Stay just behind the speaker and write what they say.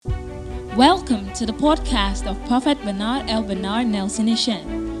Welcome to the podcast of Prophet Bernard L. Bernard Nelson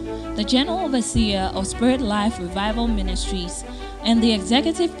Ishen, the General Overseer of Spirit Life Revival Ministries and the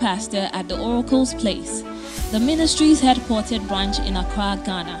Executive Pastor at the Oracle's Place, the ministry's headquartered branch in Accra,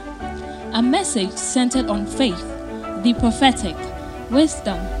 Ghana. A message centered on faith, the prophetic,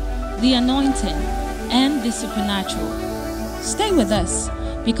 wisdom, the anointing, and the supernatural. Stay with us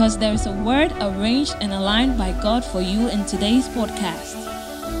because there is a word arranged and aligned by God for you in today's podcast.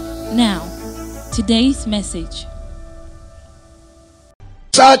 Now, today's message.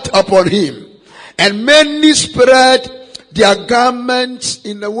 Sat upon him, and many spread their garments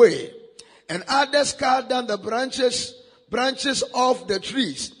in the way, and others cut down the branches of the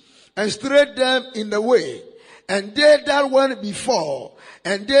trees, and straight them in the way. And they that went before,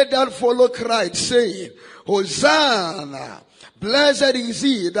 and they that followed cried, saying, Hosanna! Blessed is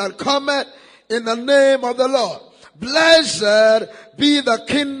he that cometh in the name of the Lord. Blessed be the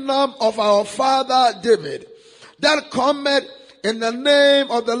kingdom of our father David, that cometh in the name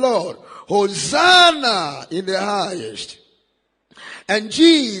of the Lord. Hosanna in the highest. And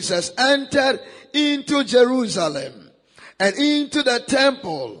Jesus entered into Jerusalem and into the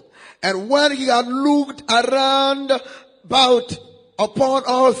temple. And when he had looked around about upon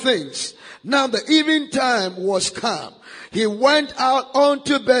all things, now the evening time was come, he went out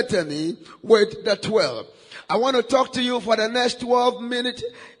unto Bethany with the 12. I want to talk to you for the next 12 minutes,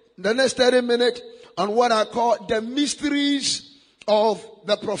 the next 30 minutes on what I call the mysteries of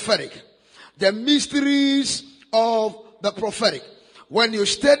the prophetic. The mysteries of the prophetic. When you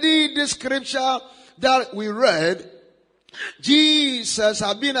study this scripture that we read, Jesus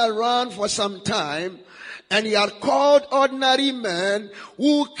had been around for some time, and he had called ordinary men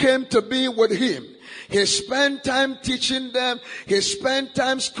who came to be with him. He spent time teaching them. He spent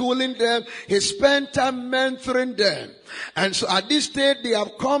time schooling them. He spent time mentoring them. And so at this stage, they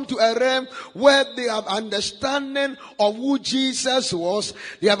have come to a realm where they have understanding of who Jesus was.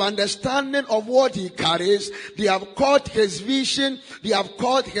 They have understanding of what he carries. They have caught his vision. They have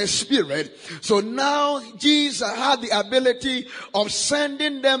caught his spirit. So now Jesus had the ability of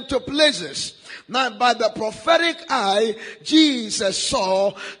sending them to places. Now, by the prophetic eye, Jesus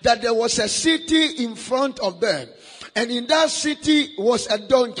saw that there was a city in front of them. And in that city was a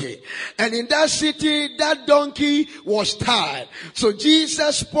donkey. And in that city, that donkey was tied. So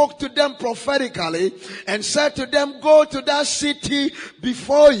Jesus spoke to them prophetically and said to them, go to that city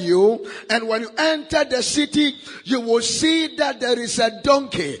before you. And when you enter the city, you will see that there is a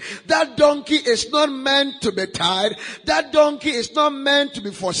donkey. That donkey is not meant to be tied. That donkey is not meant to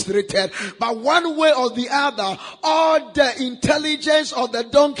be frustrated. But one way or the other, all the intelligence of the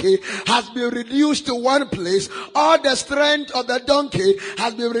donkey has been reduced to one place. All the strength of the donkey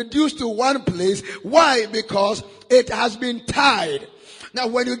has been reduced to one place. Why? Because it has been tied. Now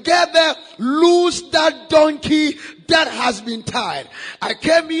when you get there, loose that donkey that has been tied. I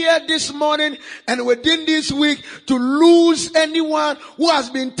came here this morning and within this week to lose anyone who has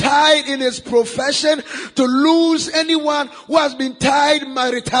been tied in his profession, to lose anyone who has been tied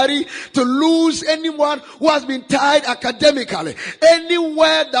maritally, to lose anyone who has been tied academically,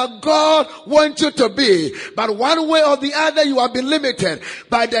 anywhere that God wants you to be. But one way or the other, you have been limited.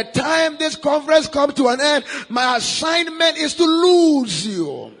 By the time this conference comes to an end, my assignment is to lose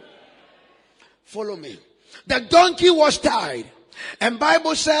you. Follow me. The donkey was tied. And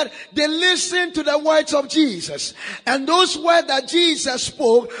Bible said they listened to the words of Jesus. And those words that Jesus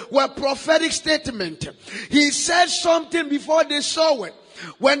spoke were prophetic statement. He said something before they saw it.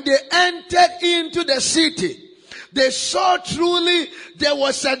 When they entered into the city, they saw truly there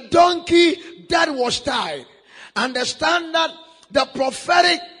was a donkey that was tied. Understand that the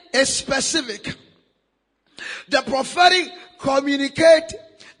prophetic is specific. The prophetic communicates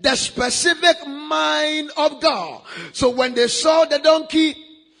the specific mind of God. So when they saw the donkey,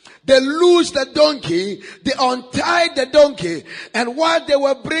 they loosed the donkey, they untied the donkey, and while they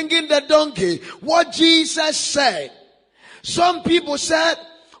were bringing the donkey, what Jesus said, some people said,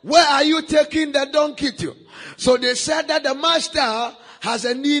 where are you taking the donkey to? So they said that the master has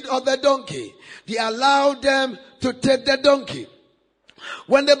a need of the donkey. They allowed them to take the donkey.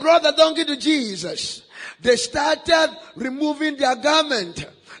 When they brought the donkey to Jesus, they started removing their garment.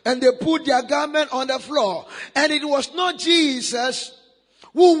 And they put their garment on the floor. And it was not Jesus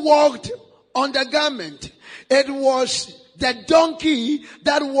who walked on the garment. It was the donkey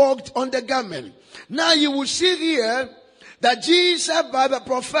that walked on the garment. Now you will see here that Jesus, by the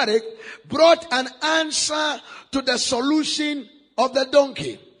prophetic, brought an answer to the solution of the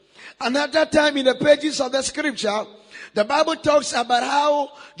donkey. Another time in the pages of the scripture, the Bible talks about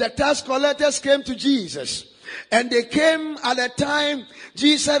how the tax collectors came to Jesus. And they came at a time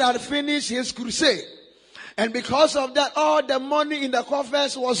Jesus had finished his crusade. And because of that, all the money in the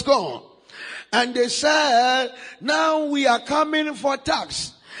coffers was gone. And they said, now we are coming for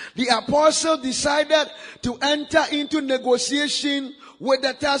tax. The apostle decided to enter into negotiation with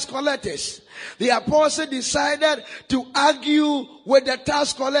the tax collectors. The apostle decided to argue with the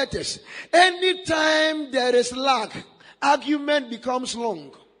tax collectors. Anytime there is lack, argument becomes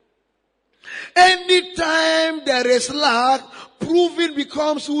long. Anytime there is lack, proving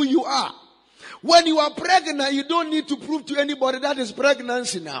becomes who you are. When you are pregnant, you don't need to prove to anybody that is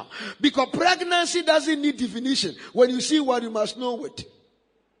pregnancy now. Because pregnancy doesn't need definition. When you see what, you must know it.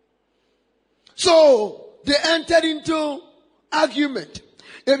 So, they entered into argument.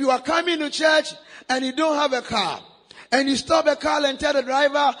 If you are coming to church and you don't have a car, and you stop a car and tell the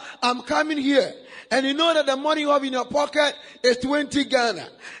driver, I'm coming here, and you know that the money you have in your pocket is 20 Ghana,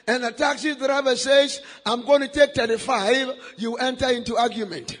 and the taxi driver says, I'm going to take 35, you enter into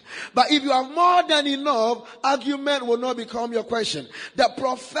argument. But if you have more than enough, argument will not become your question. The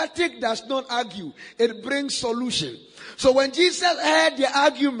prophetic does not argue. It brings solution. So when Jesus heard the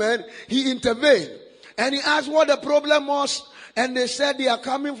argument, he intervened. And he asked what the problem was. And they said they are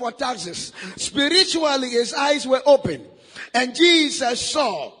coming for taxes. Spiritually, his eyes were open. And Jesus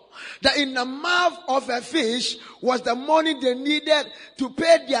saw that in the mouth of a fish was the money they needed to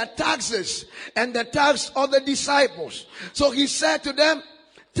pay their taxes and the tax of the disciples. So he said to them,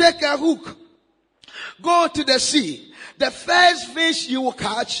 take a hook, go to the sea. The first fish you will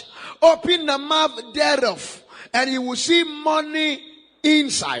catch, open the mouth thereof, and you will see money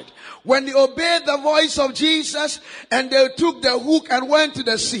inside. When they obeyed the voice of Jesus and they took the hook and went to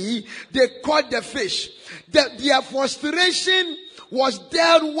the sea, they caught the fish. Their frustration was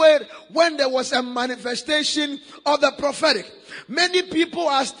dealt with when there was a manifestation of the prophetic. Many people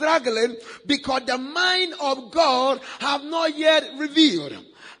are struggling because the mind of God have not yet revealed.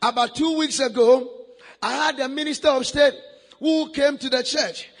 About 2 weeks ago, I had a minister of state who came to the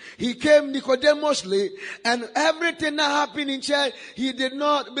church. He came Nicodemously, and everything that happened in church, he did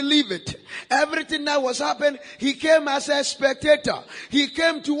not believe it. Everything that was happening, he came as a spectator. He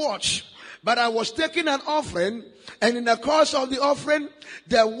came to watch. But I was taking an offering, and in the course of the offering,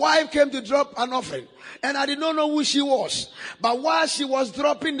 the wife came to drop an offering. And I did not know who she was. But while she was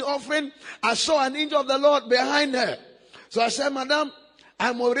dropping the offering, I saw an angel of the Lord behind her. So I said, Madam,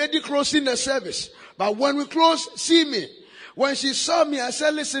 I'm already closing the service. But when we close, see me. When she saw me, I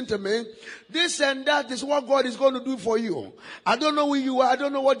said, listen to me. This and that is what God is going to do for you. I don't know who you are. I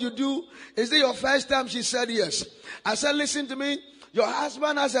don't know what you do. Is it your first time? She said, yes. I said, listen to me. Your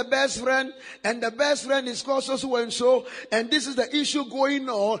husband has a best friend, and the best friend is called so and so, and this is the issue going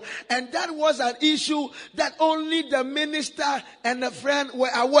on. And that was an issue that only the minister and the friend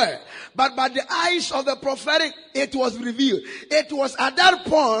were aware. But by the eyes of the prophetic, it was revealed. It was at that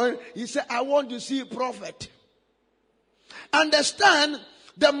point, he said, I want to see a prophet. Understand,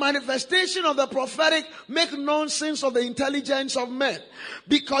 the manifestation of the prophetic make nonsense of the intelligence of men.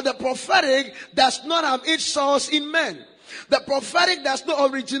 Because the prophetic does not have its source in men. The prophetic does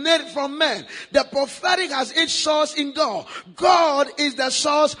not originate from men. The prophetic has its source in God. God is the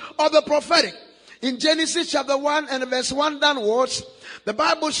source of the prophetic. In Genesis chapter 1 and verse 1 downwards, the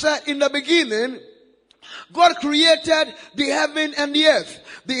Bible said, in the beginning, God created the heaven and the earth.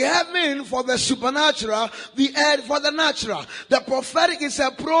 The heaven for the supernatural, the earth for the natural. The prophetic is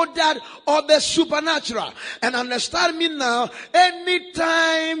a product of the supernatural. And understand me now,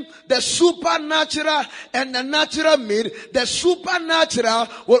 anytime the supernatural and the natural meet, the supernatural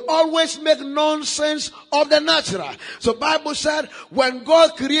will always make nonsense of the natural. So Bible said, when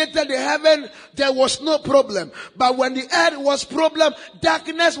God created the heaven, there was no problem. But when the earth was problem,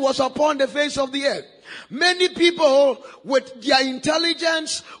 darkness was upon the face of the earth. Many people, with their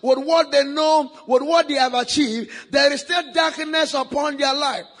intelligence, with what they know, with what they have achieved, there is still darkness upon their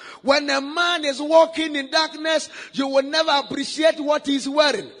life. When a man is walking in darkness, you will never appreciate what he's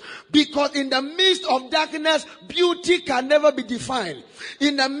wearing. Because in the midst of darkness, beauty can never be defined.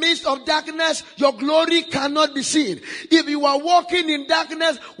 In the midst of darkness, your glory cannot be seen. If you are walking in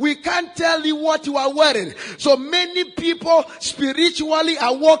darkness, we can't tell you what you are wearing. So many people spiritually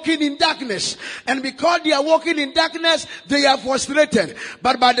are walking in darkness. And because they are walking in darkness, they are frustrated.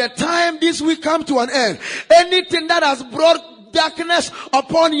 But by the time this will come to an end, anything that has brought darkness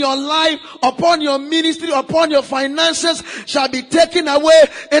upon your life, upon your ministry, upon your finances shall be taken away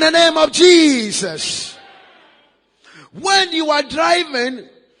in the name of Jesus. When you are driving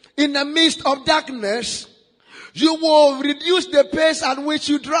in the midst of darkness, you will reduce the pace at which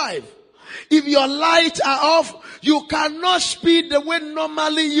you drive. If your lights are off, you cannot speed the way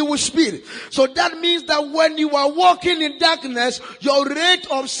normally you will speed. So that means that when you are walking in darkness, your rate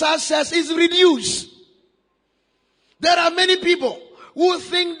of success is reduced. There are many people who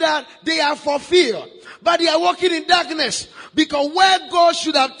think that they are fulfilled, but they are walking in darkness, because where God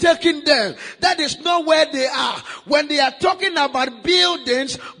should have taken them, that is not where they are. When they are talking about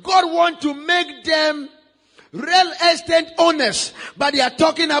buildings, God wants to make them real estate owners, but they are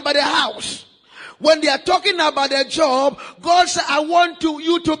talking about a house. When they are talking about a job, God said, I want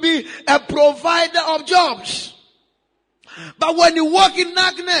you to be a provider of jobs. But when you walk in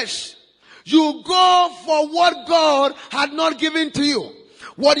darkness, you go for what God had not given to you.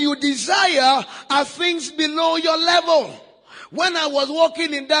 What you desire are things below your level. When I was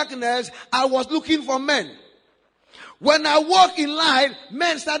walking in darkness, I was looking for men. When I walk in light,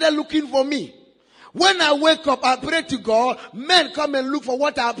 men started looking for me. When I wake up, I pray to God, men come and look for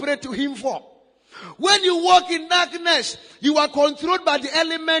what I pray to Him for. When you walk in darkness, you are controlled by the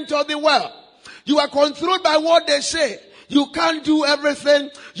element of the world. You are controlled by what they say. You can't do everything.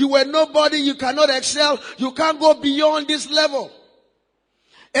 You are nobody. You cannot excel. You can't go beyond this level.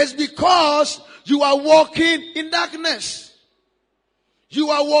 It's because you are walking in darkness. You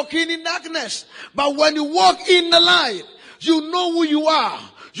are walking in darkness. But when you walk in the light, you know who you are.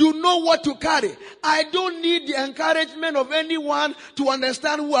 You know what to carry. I don't need the encouragement of anyone to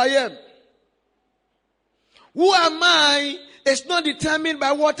understand who I am. Who am I is not determined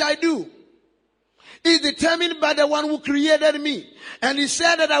by what I do. It's determined by the one who created me. And He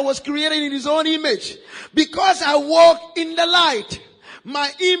said that I was created in His own image. Because I walk in the light,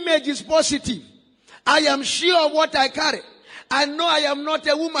 my image is positive. I am sure of what I carry. I know I am not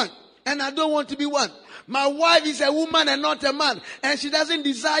a woman, and I don't want to be one. My wife is a woman and not a man, and she doesn't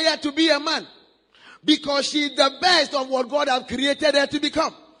desire to be a man, because she is the best of what God has created her to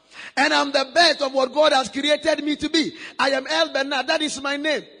become. And I'm the best of what God has created me to be. I am El Bernard. That is my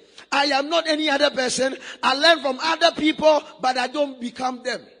name. I am not any other person. I learn from other people, but I don't become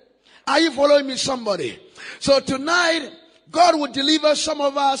them. Are you following me, somebody? So tonight, God will deliver some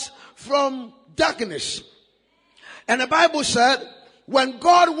of us from darkness. And the Bible said, when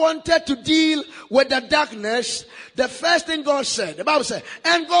God wanted to deal with the darkness, the first thing God said, the Bible said,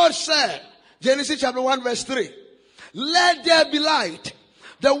 and God said, Genesis chapter 1 verse 3, let there be light.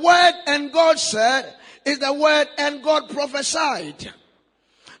 The word and God said is the word and God prophesied.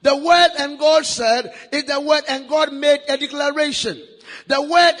 The word and God said is the word and God made a declaration. The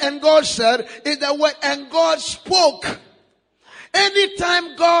word and God said is the word and God spoke.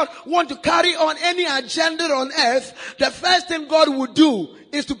 Anytime God wants to carry on any agenda on earth, the first thing God would do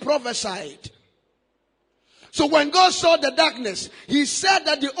is to prophesy it. So when God saw the darkness, He said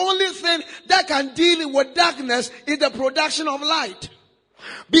that the only thing that can deal with darkness is the production of light.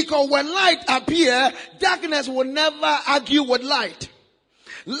 Because when light appears, darkness will never argue with light.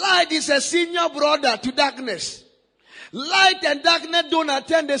 Light is a senior brother to darkness. Light and darkness don't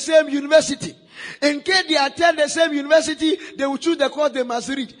attend the same university. In case they attend the same university, they will choose the course they must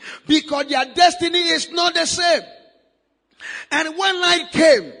read, because their destiny is not the same. And when light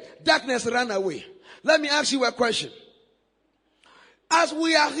came, darkness ran away. Let me ask you a question. As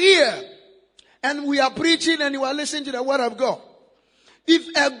we are here and we are preaching and you are listening to the word of God, if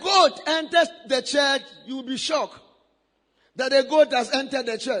a goat enters the church, you will be shocked that a goat has entered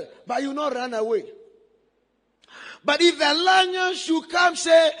the church, but you will not run away. But if a lion should come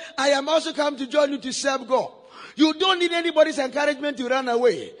say, I am also come to join you to serve God, you don't need anybody's encouragement to run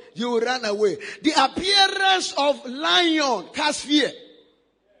away. You will run away. The appearance of lion casts fear.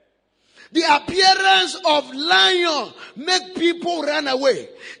 The appearance of lion make people run away.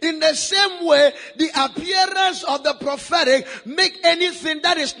 In the same way, the appearance of the prophetic make anything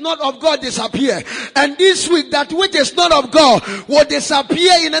that is not of God disappear. And this week, that which is not of God will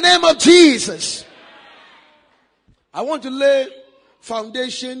disappear in the name of Jesus. I want to lay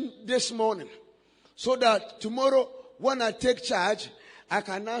foundation this morning so that tomorrow when I take charge, I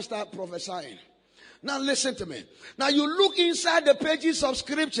can now start prophesying. Now listen to me. Now you look inside the pages of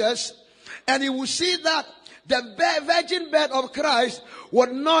scriptures and you will see that the virgin birth of Christ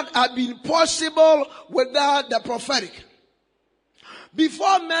would not have been possible without the prophetic.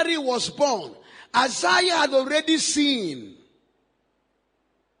 Before Mary was born, Isaiah had already seen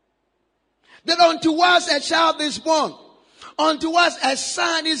that unto us a child is born, unto us a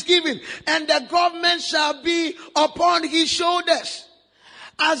son is given, and the government shall be upon his shoulders.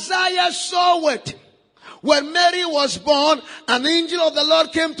 Isaiah saw it. When Mary was born, an angel of the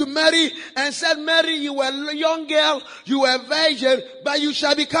Lord came to Mary and said, Mary, you are a young girl, you are a virgin, but you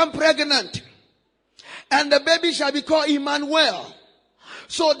shall become pregnant. And the baby shall be called Emmanuel.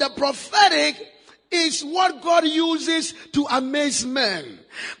 So the prophetic is what God uses to amaze men.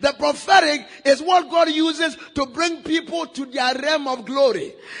 The prophetic is what God uses to bring people to their realm of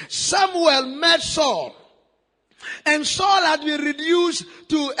glory. Samuel met Saul, and Saul had been reduced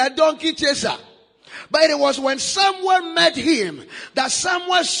to a donkey chaser. But it was when Samuel met him that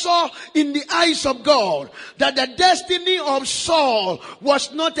Samuel saw in the eyes of God that the destiny of Saul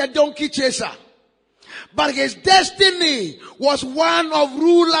was not a donkey chaser, but his destiny was one of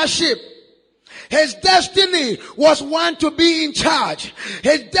rulership. His destiny was one to be in charge.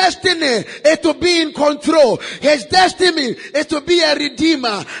 His destiny is to be in control. His destiny is to be a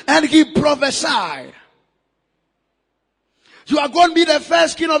redeemer. And he prophesied, you are going to be the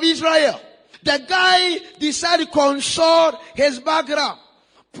first king of Israel. The guy decided to consult his background.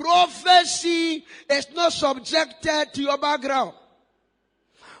 Prophecy is not subjected to your background.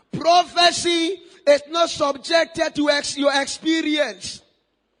 Prophecy is not subjected to your experience.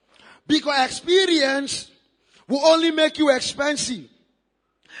 Because experience will only make you expensive.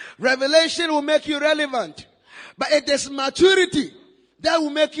 Revelation will make you relevant. But it is maturity that will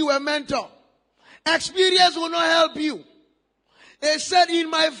make you a mentor. Experience will not help you. It said, in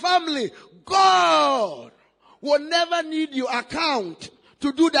my family, God will never need your account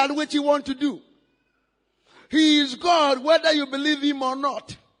to do that which you want to do. He is God, whether you believe him or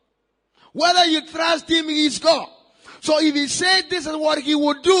not. Whether you trust him, he is God. So if he said this is what he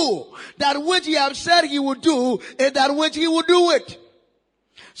would do, that which he have said he would do, is that which he would do it.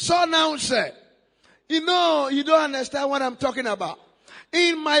 So now said, you know, you don't understand what I'm talking about.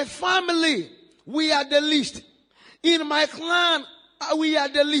 In my family, we are the least. In my clan, we are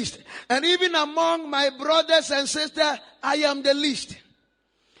the least. And even among my brothers and sisters, I am the least.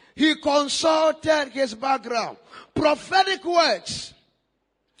 He consulted his background. Prophetic words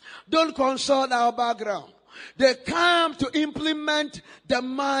don't consult our background. They come to implement the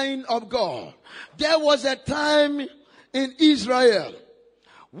mind of God. There was a time in Israel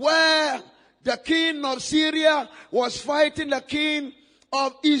where the king of Syria was fighting the king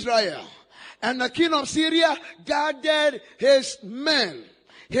of Israel. And the king of Syria gathered his men,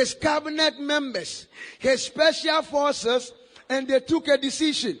 his cabinet members, his special forces, and they took a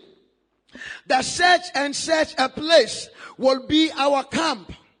decision that such and such a place will be our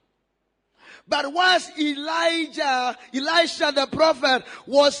camp. But once Elisha the prophet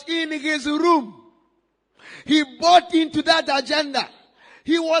was in his room, he bought into that agenda.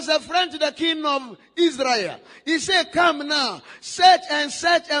 He was a friend to the king of Israel. He said, come now, such and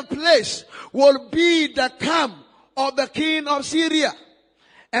such a place will be the camp of the king of Syria.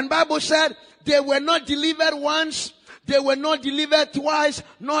 And Bible said they were not delivered once, they were not delivered twice,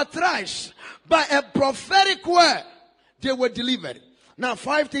 nor thrice. By a prophetic word, they were delivered. Now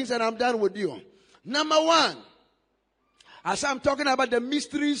 5 things and I'm done with you. Number 1, as I'm talking about the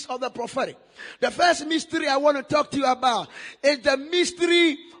mysteries of the prophetic. The first mystery I want to talk to you about is the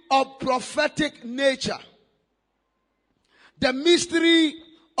mystery of prophetic nature. The mystery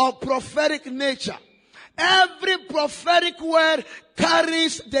of prophetic nature. Every prophetic word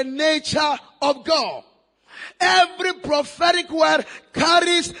carries the nature of God. Every prophetic word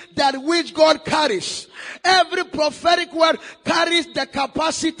carries that which God carries. Every prophetic word carries the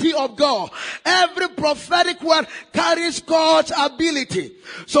capacity of God. Every prophetic word carries God's ability.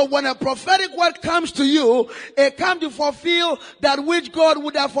 So when a prophetic word comes to you, it comes to fulfill that which God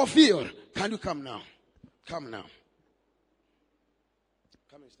would have fulfilled. Can you come now? Come now.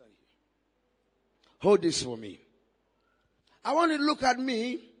 Come and stand here. Hold this for me. I want you to look at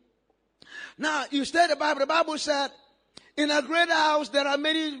me. Now, you study the Bible. The Bible said, in a great house there are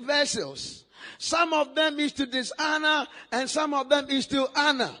many vessels. Some of them is to dishonor, and some of them is to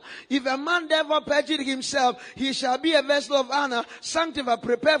honor. If a man therefore purges himself, he shall be a vessel of honor, sanctified,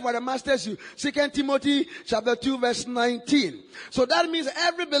 prepared for the master's use. 2 Timothy chapter 2 verse 19. So that means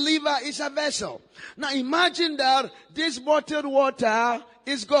every believer is a vessel. Now imagine that this bottled water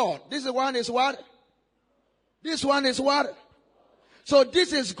is God. This one is what? This one is what? So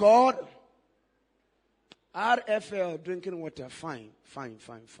this is God. RFL, drinking water, fine.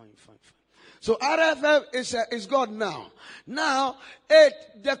 So RFL is God now. Now,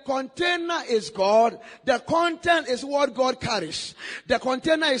 the container is God. The content is what God carries. The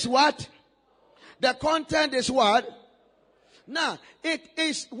container is what? The content is what? Now, it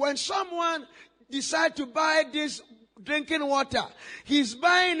is when someone decides to buy this drinking water, he's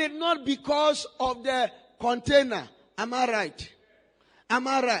buying it not because of the container. Am I right? Am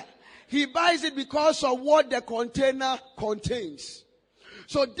I right? He buys it because of what the container contains.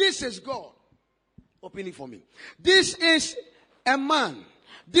 So this is God. Open it for me. This is a man.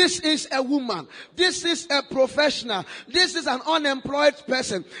 This is a woman. This is a professional. This is an unemployed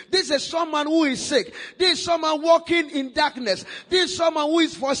person. This is someone who is sick. This is someone walking in darkness. This is someone who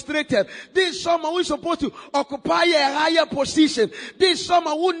is frustrated. This is someone who is supposed to occupy a higher position. This is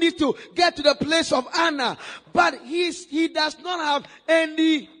someone who needs to get to the place of honor. But he does not have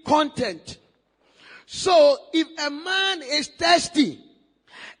any content. So if a man is thirsty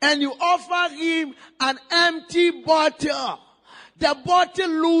and you offer him an empty bottle, the bottle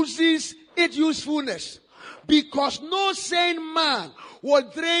loses its usefulness, because no sane man will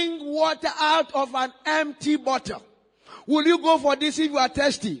drink water out of an empty bottle. Will you go for this if you are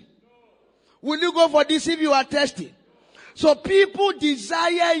thirsty? Will you go for this if you are thirsty? So people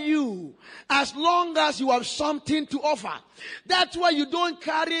desire you as long as you have something to offer. That's why you don't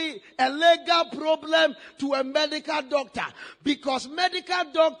carry a legal problem to a medical doctor, because medical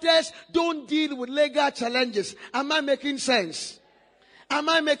doctors don't deal with legal challenges. Am I making sense? Am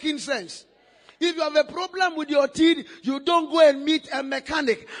I making sense? If you have a problem with your teeth, you don't go and meet a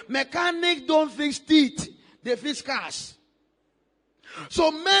mechanic. Mechanics don't fix teeth. They fix cars. So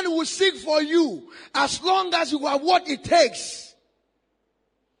men will seek for you as long as you have what it takes.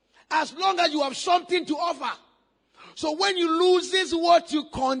 As long as you have something to offer. So when you lose this what you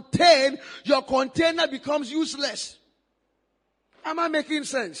contain, your container becomes useless. Am I making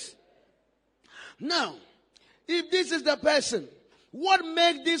sense? Now, if this is the person, what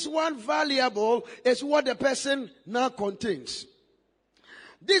makes this one valuable is what the person now contains.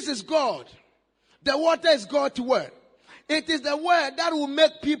 This is God. The water is God's word. It is the word that will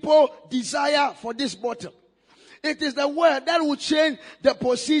make people desire for this bottle. It is the word that will change the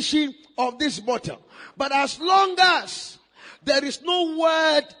position of this bottle. But as long as there is no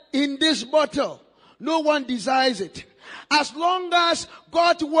word in this bottle, no one desires it. As long as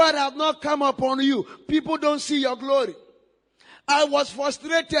God's word has not come upon you, people don't see your glory. I was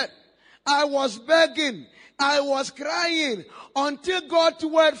frustrated. I was begging. I was crying until God's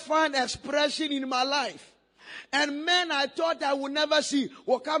word found expression in my life. And men I thought I would never see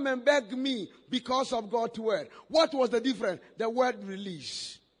will come and beg me because of God's word. What was the difference? The word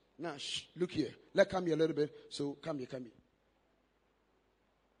release. Now, look here. Let's come here a little bit. So, come here.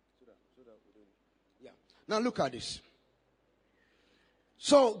 Yeah. Now, look at this.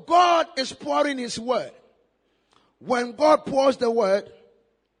 So, God is pouring his word. When God pours the word,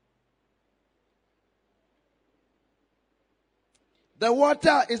 the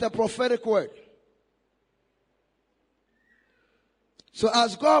water is the prophetic word. So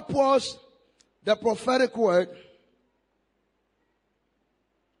as God pours the prophetic word,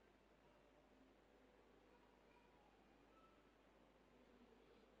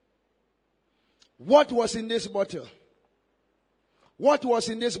 what was in this bottle? What was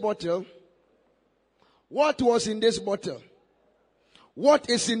in this bottle? What was in this bottle? What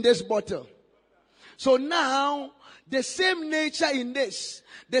is in this bottle? So now, the same nature in this,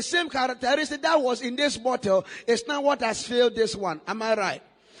 the same characteristic that was in this bottle is now what has filled this one. Am I right?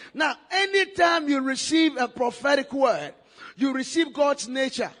 Now, anytime you receive a prophetic word, you receive God's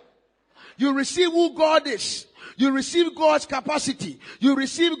nature. You receive who God is. You receive God's capacity. You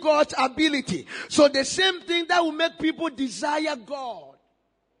receive God's ability. So the same thing that will make people desire God,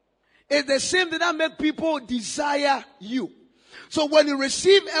 it's the same thing that makes people desire you. So when you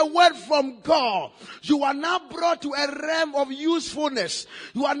receive a word from God, you are now brought to a realm of usefulness.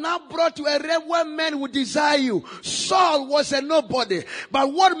 You are now brought to a realm where men will desire you. Saul was a nobody.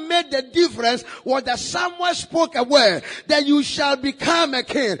 But what made the difference was that someone spoke a word that you shall become a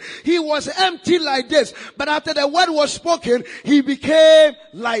king. He was empty like this. But after the word was spoken, he became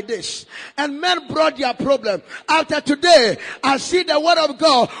like this. And men brought their problem. After today, I see the word of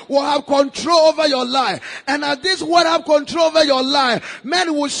God will have control over your life. And as this word have control over your life,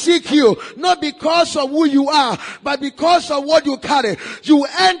 men will seek you, not because of who you are, but because of what you carry. You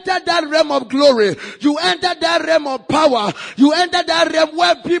enter that realm of glory. You enter that realm of power. You enter that realm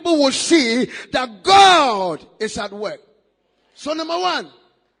where people will see that God is at work. So number one,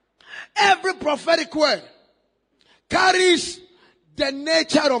 every prophetic word carries the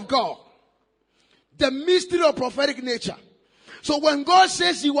nature of God. The mystery of prophetic nature. So when God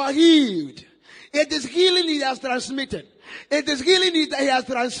says you are healed, it is healing he has transmitted. It is healing that he has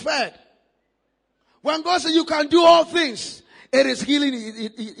transferred. When God says you can do all things, it is healing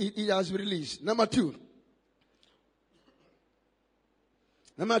he has released. Number two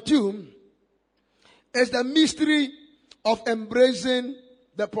is the mystery of embracing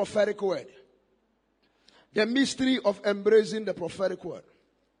the prophetic word. The mystery of embracing the prophetic word.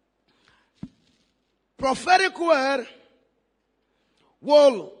 Prophetic word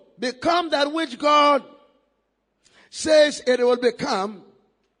will become that which God says it will become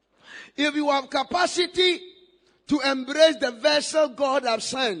If you have capacity to embrace the vessel God has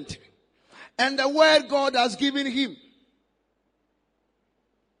sent and the word God has given him,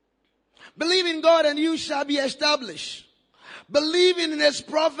 believe in God and you shall be established. Believe in his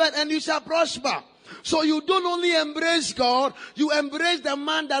prophet and you shall prosper. So you don't only embrace God, you embrace the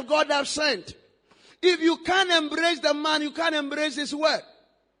man that God has sent. If you can't embrace the man, you can't embrace his word.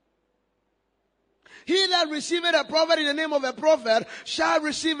 He that receiveth a prophet in the name of a prophet shall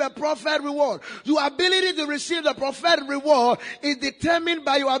receive a prophet reward. Your ability to receive the prophet reward is determined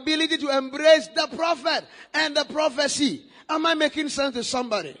by your ability to embrace the prophet and the prophecy. Am I making sense to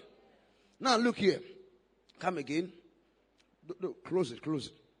somebody? Now look here. Come again. No, close it.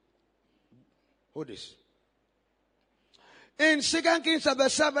 Hold this. In 2 Kings chapter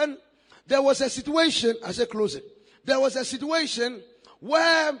 7, there was a situation. I said close it. There was a situation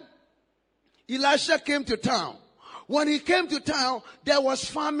where Elisha came to town. When he came to town, there was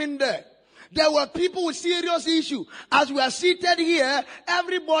famine there. There were people with serious issue. As we are seated here,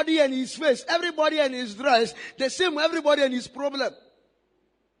 everybody and his face, everybody and his dress, the same everybody and his problem.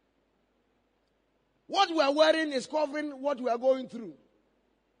 What we are wearing is covering what we are going through.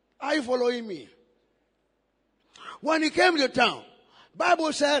 Are you following me? When he came to town,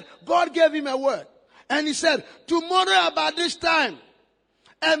 Bible said God gave him a word. And he said, tomorrow about this time,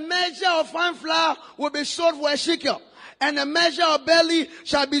 a measure of fine flour will be sold for a shekel, and a measure of barley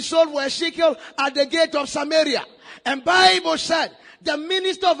shall be sold for a shekel at the gate of Samaria. And Bible said, the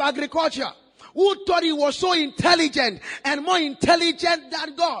minister of agriculture, who thought he was so intelligent and more intelligent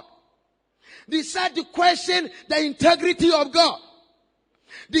than God, decided to question the integrity of God.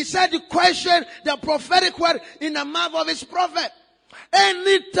 Decided to question the prophetic word in the mouth of his prophet.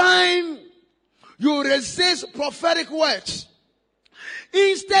 Anytime you resist prophetic words,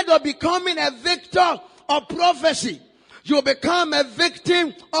 instead of becoming a victor of prophecy, you become a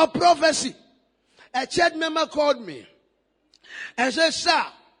victim of prophecy. A church member called me and said, sir,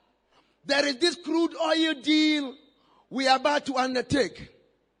 there is this crude oil deal we are about to undertake.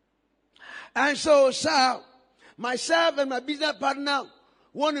 And so, sir, myself and my business partner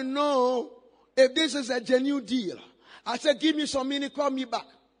want to know if this is a genuine deal. I said, give me some minute, call me back.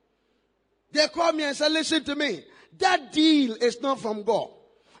 They called me and said, listen to me. That deal is not from God.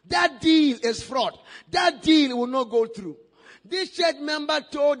 That deal is fraud. That deal will not go through. This church member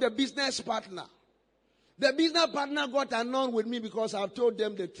told the business partner. The business partner got annoyed with me because I told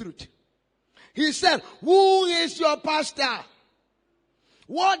them the truth. He said, who is your pastor?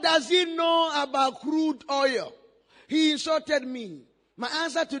 What does he know about crude oil? He insulted me. My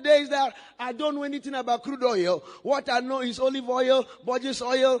answer today is that I don't know anything about crude oil. What I know is olive oil, Borges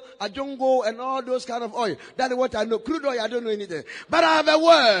oil, ajongo, and all those kind of oil. That is what I know. Crude oil, I don't know anything. But I have a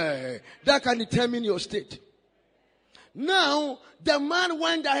word that can determine your state. Now, the man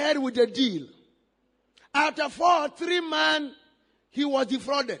went ahead with the deal. After 3 months, he was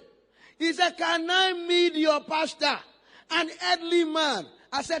defrauded. He said, can I meet your pastor? An earthly man.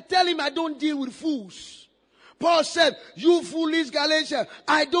 I said, tell him I don't deal with fools. Paul said, you foolish Galatians,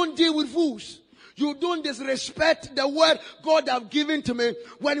 I don't deal with fools. You don't disrespect the word God have given to me.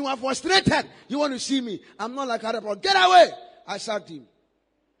 When you are frustrated, you want to see me. I'm not like other people. Get away. I sacked him.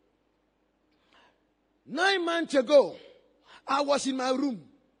 9 months ago, I was in my room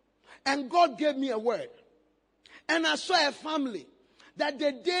and God gave me a word. And I saw a family that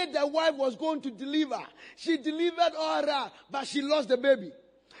the day the wife was going to deliver, she delivered all right, but she lost the baby.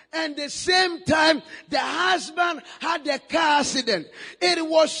 And the same time, the husband had a car accident. It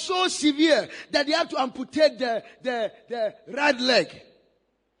was so severe that they had to amputate the right leg.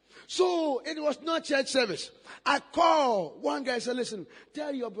 So it was not church service. I called one guy and said, listen,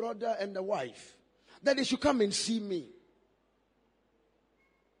 tell your brother and the wife that they should come and see me.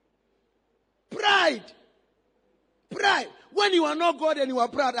 Pride. When you are not God and you are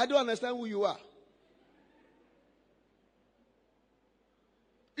proud, I don't understand who you are.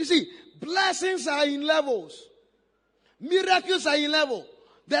 You see, blessings are in levels. Miracles are in level.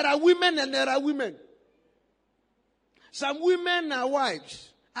 There are women and there are women. Some women are wives.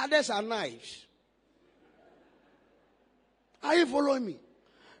 Others are knives. Are you following me?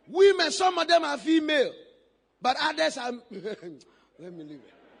 Women, some of them are female. But others are... Let me leave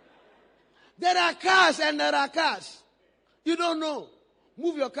it. There are cars and there are cars. You don't know.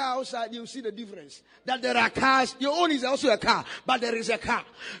 Move your car outside, you'll see the difference. That there are cars. Your own is also a car, but there is a car.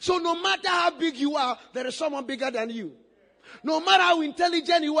 So no matter how big you are, there is someone bigger than you. No matter how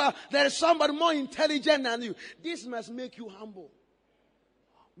intelligent you are, there is somebody more intelligent than you. This must make you humble.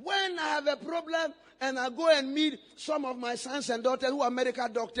 When I have a problem and I go and meet some of my sons and daughters who are medical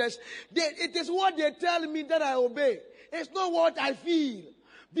doctors, it is what they tell me that I obey. It's not what I feel.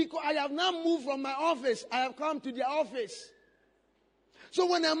 Because I have now moved from my office. I have come to their office. So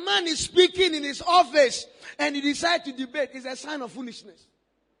when a man is speaking in his office and he decides to debate, it's a sign of foolishness.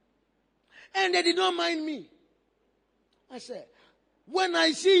 And they did not mind me. I said, when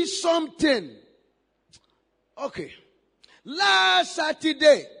I see something, okay, last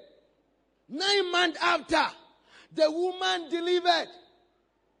Saturday, 9 months after, the woman delivered.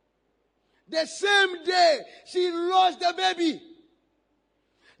 The same day, she lost the baby.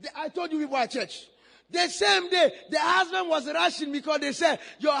 I told you people at church. The same day, the husband was rushing because they said,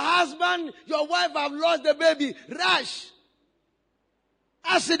 your husband, your wife have lost the baby. Rush.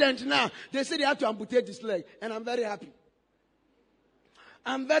 Accident now. They said they have to amputate his leg. And I'm very happy.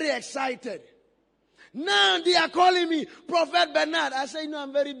 I'm very excited. Now they are calling me Prophet Bernard. I say, no,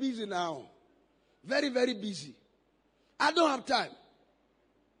 I'm very busy now. Very, very busy. I don't have time.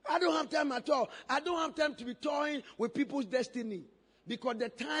 I don't have time at all. I don't have time to be toying with people's destiny. Because the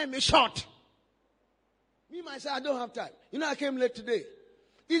time is short. Me, myself, I don't have time. You know, I came late today.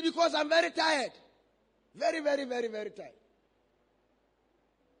 It's because I'm very tired. Very, very, very, very tired.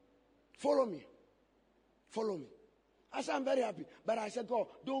 Follow me. Follow me. I said, I'm very happy. But I said, God,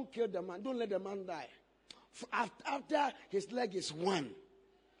 don't kill the man. Don't let the man die. After his leg is one.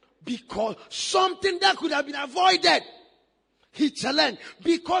 Because something that could have been avoided, he challenged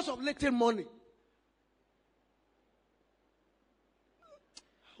because of little money.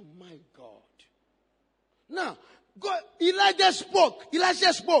 Oh my God. Now, God, Elijah spoke. If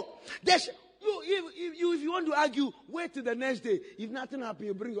you want to argue, wait till the next day. If nothing happens,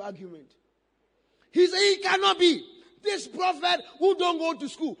 you bring your argument. He said, it cannot be. This prophet who don't go to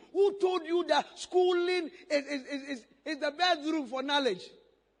school, who told you that schooling is the best room for knowledge.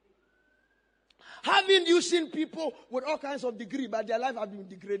 Haven't you seen people with all kinds of degrees, but their life has been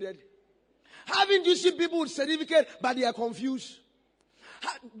degraded? Haven't you seen people with certificates, but they are confused?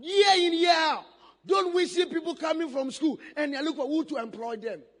 Year in, year out, don't we see people coming from school and they look for who to employ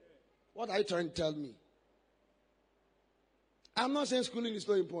them? What are you trying to tell me? I'm not saying schooling is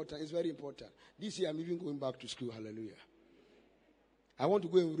not important. It's very important. This year I'm even going back to school. Hallelujah. I want to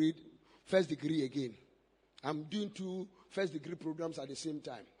go and read first degree again. I'm doing 2 first degree programs at the same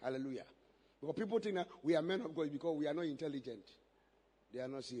time. Hallelujah. Because people think that we are men of God because we are not intelligent. They are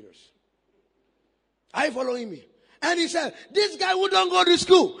not serious. Are you following me? And he said, this guy who don't go to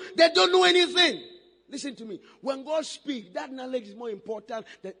school, they don't know anything. Listen to me. When God speaks, that knowledge is more important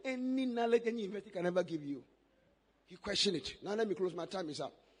than any knowledge any university can ever give you. You question it. Now let me close. My time is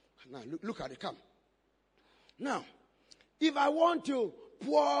up. Now look at it. Come. Now, if I want to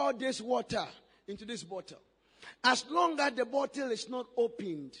pour this water into this bottle, as long as the bottle is not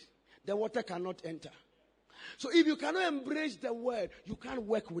opened, the water cannot enter. So if you cannot embrace the word, you can't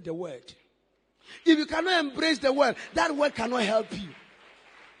work with the word. If you cannot embrace the word, that word cannot help you.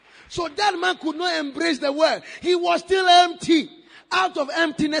 So that man could not embrace the word. He was still empty. Out of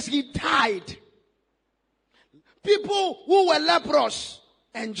emptiness, he died. People who were leprous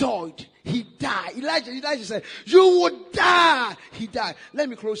enjoyed. He died. Elijah said, you would die. He died. Let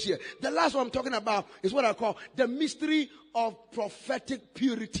me close here. The last one I'm talking about is what I call the mystery of prophetic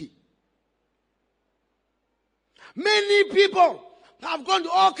purity. Many people have gone to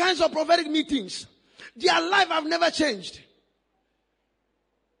all kinds of prophetic meetings. Their life have never changed.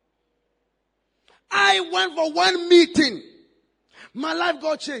 I went for one meeting. My life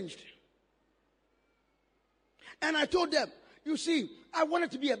got changed. And I told them, you see, I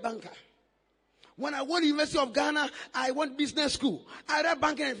wanted to be a banker. When I went to the University of Ghana, I went business school. I read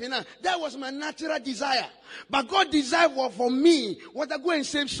banking and finance. That was my natural desire. But God's desire for me was to go and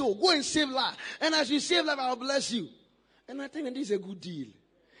save soul, go and save life. And as you save life, I'll bless you. And I think that this is a good deal.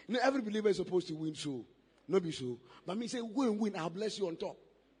 You know, every believer is supposed to win soul. Not be so. But me say, go and win, I'll bless you on top.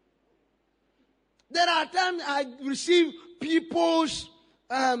 There are times I receive people's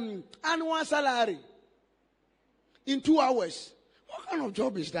annual salary in 2 hours. What kind of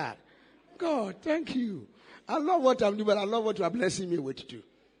job is that? God, thank you. I love what I'm doing, but I love what you are blessing me with too.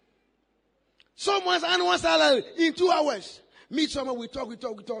 Someone's annual salary in 2 hours. Meet someone, we talk.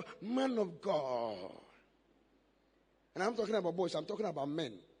 Man of God. And I'm talking about boys, I'm talking about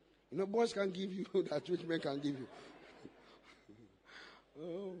men. You know, boys can give you that which men can give you.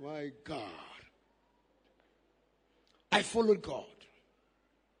 Oh my God. I followed God.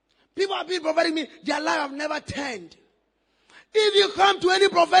 People have been prophetic me, their life have never turned. If you come to any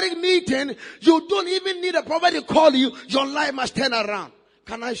prophetic meeting, you don't even need a prophet to call you. Your life must turn around.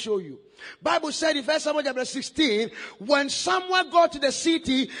 Can I show you? Bible said in 1 Samuel chapter 16, when someone got to the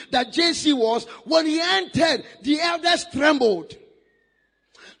city that JC was, when he entered, the elders trembled.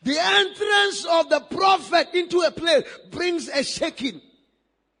 The entrance of the prophet into a place brings a shaking.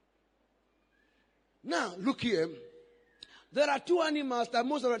 Now, look here. There are two animals that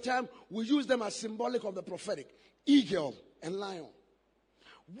most of the time we use them as symbolic of the prophetic. Eagle and lion.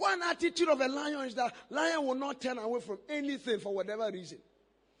 One attitude of a lion is that lion will not turn away from anything for whatever reason.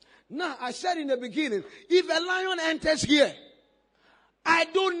 Now, I said in the beginning, if a lion enters here, I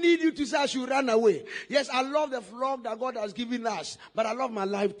don't need you to say I should run away. Yes, I love the flock that God has given us, but I love my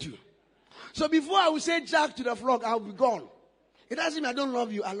life too. So before I will say jack to the flock, I will be gone. It doesn't mean I don't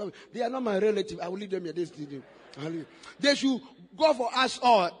love you. I love you. They are not my relative. I will leave them here. They should go for us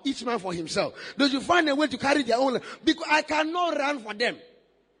all, each man for himself. They should find a way to carry their own life. Because I cannot run for them.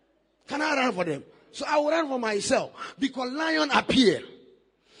 Can I run for them? So I will run for myself. Because lion appear.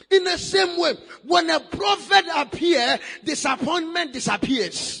 In the same way, when a prophet appears, disappointment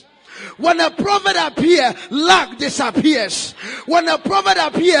disappears. When a prophet appears, lack disappears. When a prophet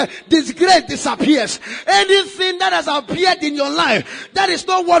appears, disgrace disappears. Anything that has appeared in your life, that is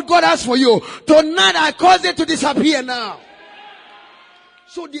not what God has for you. Tonight I cause it to disappear now.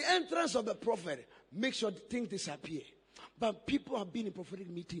 So the entrance of the prophet makes sure things disappear. But people have been in prophetic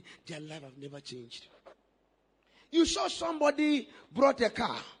meeting, their life have never changed. You saw somebody brought a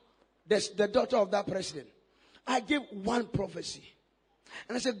car. That's the daughter of that president. I gave one prophecy.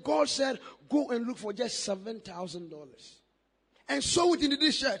 And I said, God said, go and look for just $7,000. And sow it into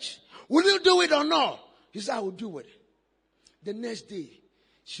this church. Will you do it or not? He said, I will do it. The next day,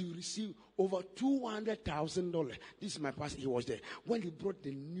 she received over $200,000. This is my pastor, he was there. When he brought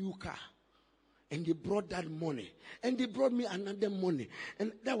the new car, and they brought that money, and they brought me another money.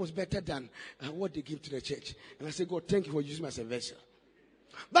 And that was better than what they give to the church. And I said, God, thank you for using me as a vessel.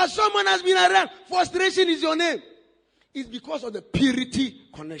 But someone has been around. Frustration is your name. It's because of the purity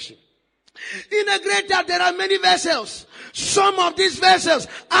connection. In the great church, there are many vessels. Some of these vessels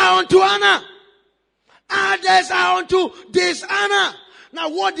are unto honor. Others are unto dishonor. Now,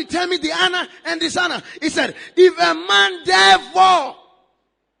 what determines the honor and dishonor? He said, if a man therefore,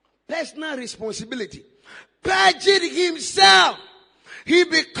 personal responsibility, purged himself, he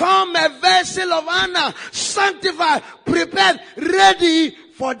become a vessel of honor, sanctified, prepared, ready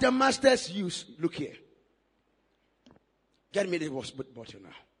for the master's use. Look here. Get me the bottle now.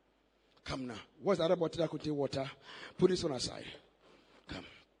 Come now. What's the other bottle that could take water? Put this one aside. Come.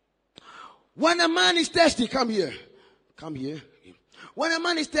 When a man is thirsty, come here. Come here. When a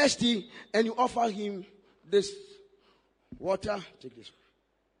man is thirsty and you offer him this water, take this.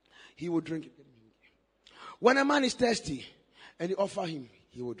 He will drink it. When a man is thirsty and you offer him,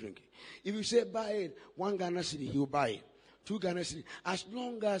 he will drink it. If you say buy it, 1 Ghana cedi, he will buy it. 2 Ghana cedi. As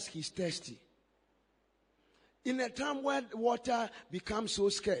long as he's thirsty. In a time when water becomes so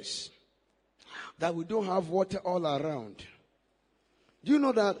scarce that we don't have water all around. Do you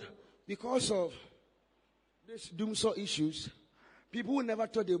know that because of these doomsday issues, people who never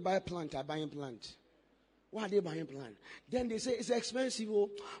thought they would buy plant are buying plant. Why are they buying plant? Then they say it's expensive,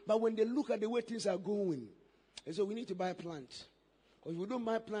 but when they look at the way things are going, they say we need to buy plant. Because if we don't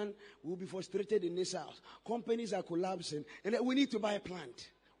buy plant, we'll be frustrated in this house. Companies are collapsing, and we need to buy plant.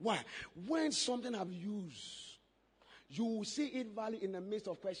 Why? When something have used, you will see it value in the midst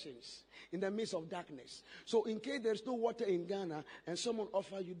of questions, in the midst of darkness. So in case there's no water in Ghana and someone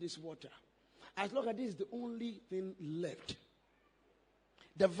offer you this water, as long as this is the only thing left,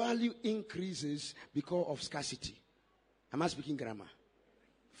 the value increases because of scarcity. Am I speaking grammar?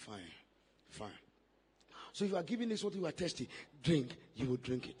 Fine. So if you are giving this water, you are thirsty, drink, you will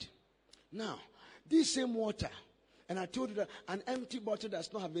drink it. Now, this same water, and I told you that an empty bottle does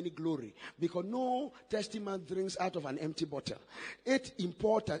not have any glory because no thirsty man drinks out of an empty bottle. It's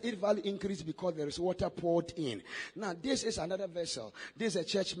important. It value increase because there is water poured in. Now, this is another vessel. This is a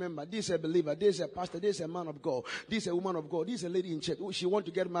church member. This is a believer. This is a pastor. This is a man of God. This is a woman of God. This is a lady in church. She wants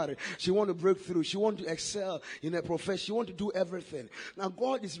to get married. She wants to break through. She wants to excel in her profession. She wants to do everything. Now,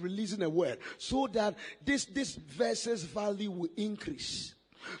 God is releasing a word so that this vessel's value will increase.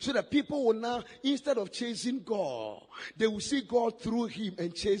 So that people will now, instead of chasing God, they will see God through him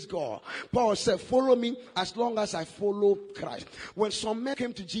and chase God. Paul said, follow me as long as I follow Christ. When some men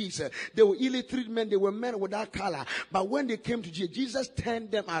came to Jesus, they were illiterate men, they were men without color. But when they came to Jesus, Jesus turned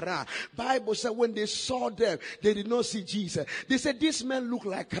them around. Bible said when they saw them, they did not see Jesus. They said, these men look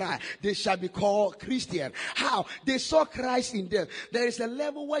like Christ. They shall be called Christian. How? They saw Christ in them. There is a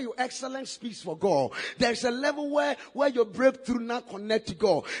level where your excellence speaks for God. There is a level where your breakthrough now connect to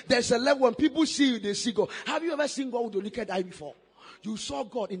God. There's a level when people see you, they see God. Have you ever seen God with a naked eye before? You saw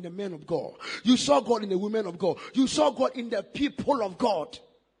God in the men of God. You saw God in the women of God. You saw God in the people of God.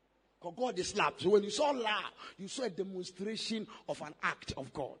 Because God is love. So when you saw love, you saw a demonstration of an act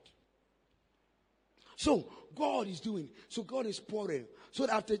of God. So God is doing. So God is pouring. So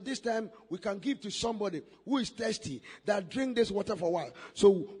that after this time, we can give to somebody who is thirsty that drink this water for a while.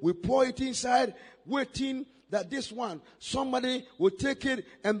 So we pour it inside, waiting that this one, somebody will take it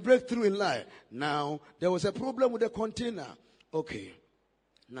and break through in life. Now, there was a problem with the container. Okay.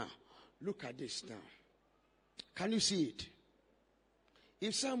 Now, look at this now. Can you see it?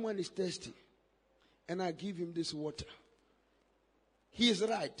 If someone is thirsty and I give him this water, he is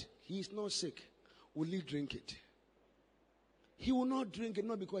right. He is not sick. Will he drink it? He will not drink it,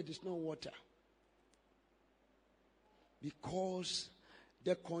 not because it is not water. Because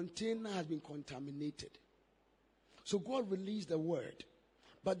the container has been contaminated. So God released the word.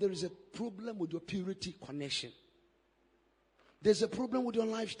 But there is a problem with your purity connection. There's a problem with your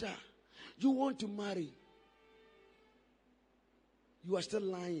lifestyle. You want to marry. You are still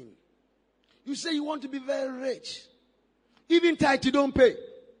lying. You say you want to be very rich. Even tithe you don't pay.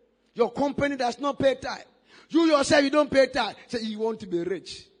 Your company does not pay tithe. You yourself, you don't pay tithe. Say you want to be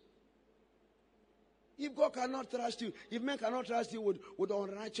rich. If God cannot trust you, if men cannot trust you with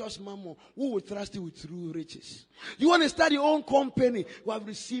unrighteous mammon, who will trust you with true riches? You want to start your own company. You have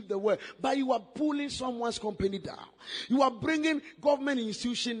received the word, but you are pulling someone's company down. You are bringing government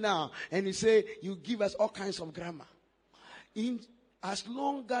institution now, and you say you give us all kinds of grammar. As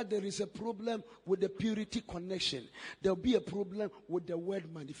long as there is a problem with the purity connection, there will be a problem with the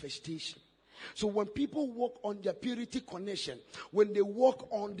word manifestation. So when people walk on their purity connection, when they walk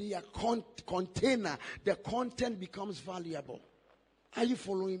on their container, the content becomes valuable. Are you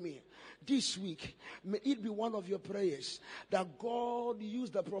following me? This week, may it be one of your prayers that God use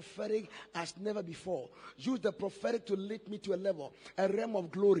the prophetic as never before. Use the prophetic to lead me to a level, a realm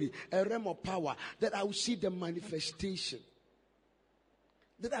of glory, a realm of power, that I will see the manifestation.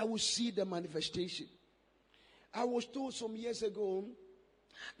 That I will see the manifestation. I was told some years ago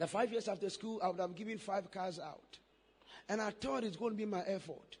that 5 years after school, I would have given 5 cars out. And I thought it's going to be my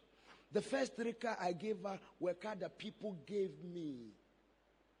effort. The first 3 cars I gave her were cars that people gave me.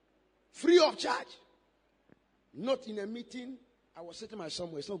 Free of charge. Not in a meeting. I was sitting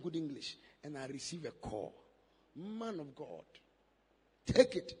somewhere, it's not good English. And I received a call. Man of God.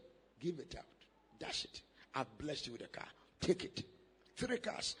 Take it. Give it out. Dash it. I've blessed you with a car. Take it. 3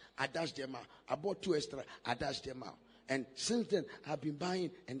 cars. I dashed them out. I bought 2 extra. I dashed them out. And since then, I've been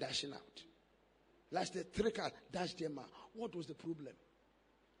buying and dashing out. Last day, 3 cars, dashed them out. What was the problem?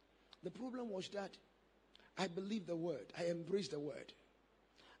 The problem was that I believed the word. I embraced the word.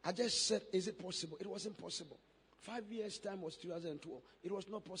 I just said, is it possible? It wasn't possible. 5 years' time was 2012. It was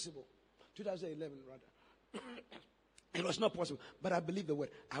not possible. 2011, rather. It was not possible. But I believed the word.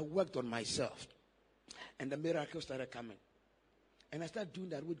 I worked on myself. And the miracles started coming. And I started doing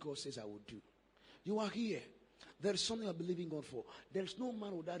that what God says I would do. You are here. There is something I'm believing God for. There is no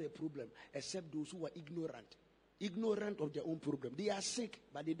man without a problem except those who are ignorant. Ignorant of their own problem. They are sick,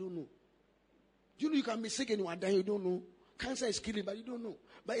 but they don't know. You know you can be sick and you are dying, you don't know. Cancer is killing, but you don't know.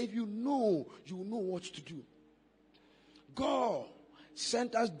 But if you know, you will know what to do. God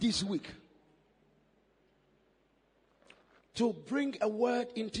sent us this week to bring a word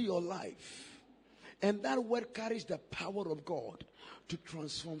into your life. And that word carries the power of God to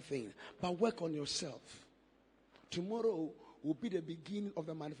transform things. But work on yourself. Tomorrow will be the beginning of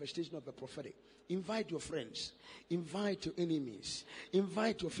the manifestation of the prophetic. Invite your friends. Invite your enemies.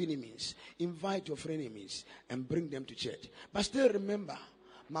 Invite your enemies. Invite your frenemies. And bring them to church. But still remember,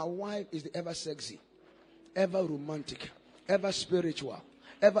 my wife is the ever sexy, ever romantic, ever spiritual,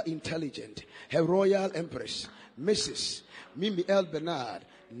 ever intelligent, her royal empress, Mrs. Mimi L. Bernard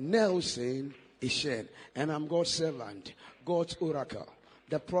Nelson Ishen. And I'm God's servant, God's oracle,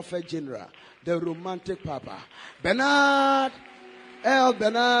 the prophet general, the romantic papa, Bernard L.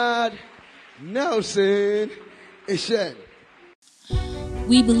 Bernard Nelson Ishen.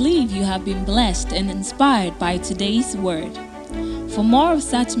 We believe you have been blessed and inspired by today's word. For more of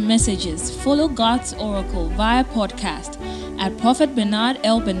such messages, follow God's Oracle via podcast at Prophet Bernard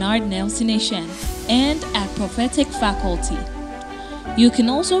L. Bernard Nelson Ishen and at Prophetic Faculty. You can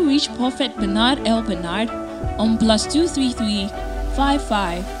also reach Prophet Bernard L. Bernard on +233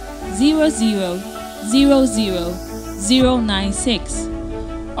 55 00 00 096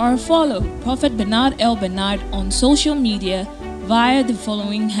 or follow Prophet Bernard L. Bernard on social media via the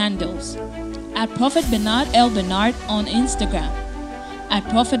following handles: at Prophet Bernard L. Bernard on Instagram, at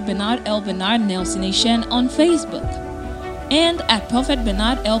Prophet Bernard L. Bernard Nelson Ishen on Facebook, and at Prophet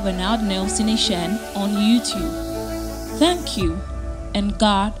Bernard L. Bernard Nelson Ishen on YouTube. Thank you, and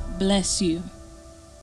God bless you.